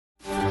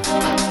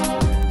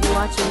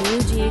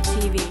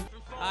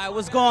right,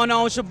 what's going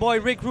on? It's your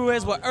boy Rick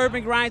Ruiz with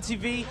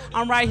UrbanGrindTV.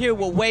 I'm right here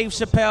with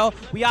Chappelle.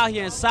 We out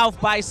here in South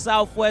by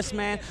Southwest,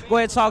 man. Go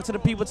ahead and talk to the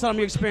people. Tell them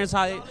your experience,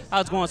 how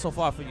it's going so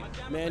far for you.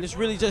 Man, it's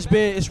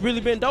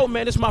really been dope,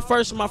 man. This is my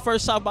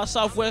first South by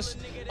Southwest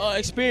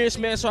experience,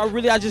 man. So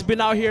I just been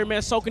out here,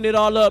 man, soaking it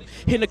all up,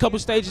 hitting a couple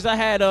stages. I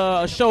had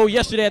a show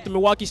yesterday at the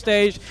Milwaukee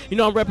stage. You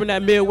know, I'm repping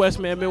that Midwest,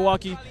 man.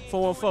 Milwaukee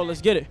 414.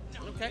 Let's get it.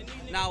 Okay.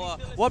 Now,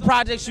 what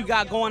projects you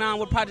got going on?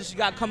 What projects you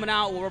got coming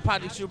out? Or what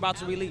projects you're about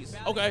to release?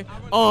 Okay.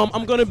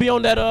 I'm gonna be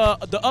on that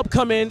the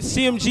upcoming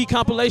CMG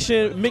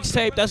compilation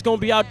mixtape that's gonna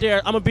be out there.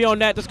 I'm gonna be on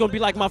that. That's gonna be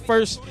like my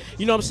first,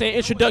 you know what I'm saying,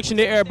 introduction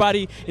to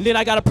everybody. And then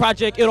I got a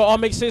project. It'll all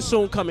make sense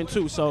soon coming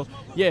too. So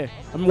yeah,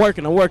 I'm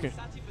working.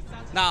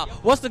 Now,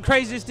 what's the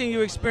craziest thing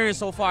you experienced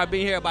so far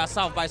being here by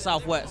South by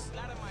Southwest?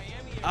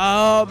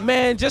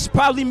 Man, just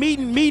probably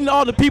meeting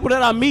all the people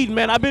that I'm meeting,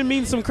 man. I've been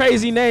meeting some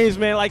crazy names,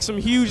 man, like some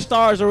huge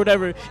stars or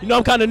whatever. You know,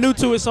 I'm kind of new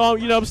to it, so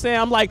you know what I'm saying?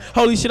 I'm like,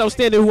 holy shit, I'm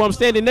standing who I'm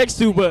standing next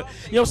to, but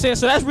you know what I'm saying?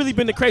 So that's really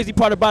been the crazy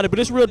part about it, but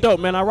it's real dope,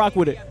 man. I rock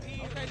with it.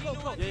 Okay,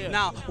 cool. Yeah.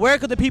 Now, where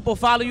could the people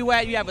follow you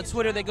at? You have a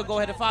Twitter, they could go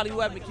ahead and follow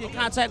you at and get in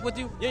contact with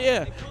you?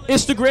 Yeah.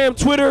 Instagram,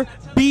 Twitter,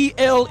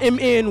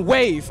 BLMN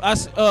Wave.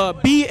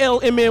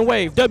 BLMN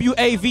Wave,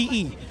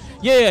 WAVE.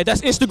 Yeah, that's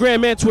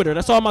Instagram and Twitter.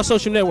 That's all my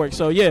social networks.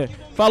 So yeah,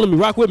 follow me,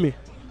 rock with me.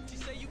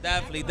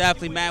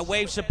 Definitely, man.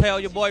 Chappelle,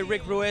 your boy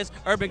Rick Ruiz,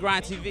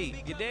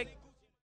 UrbanGrindTV. You dig?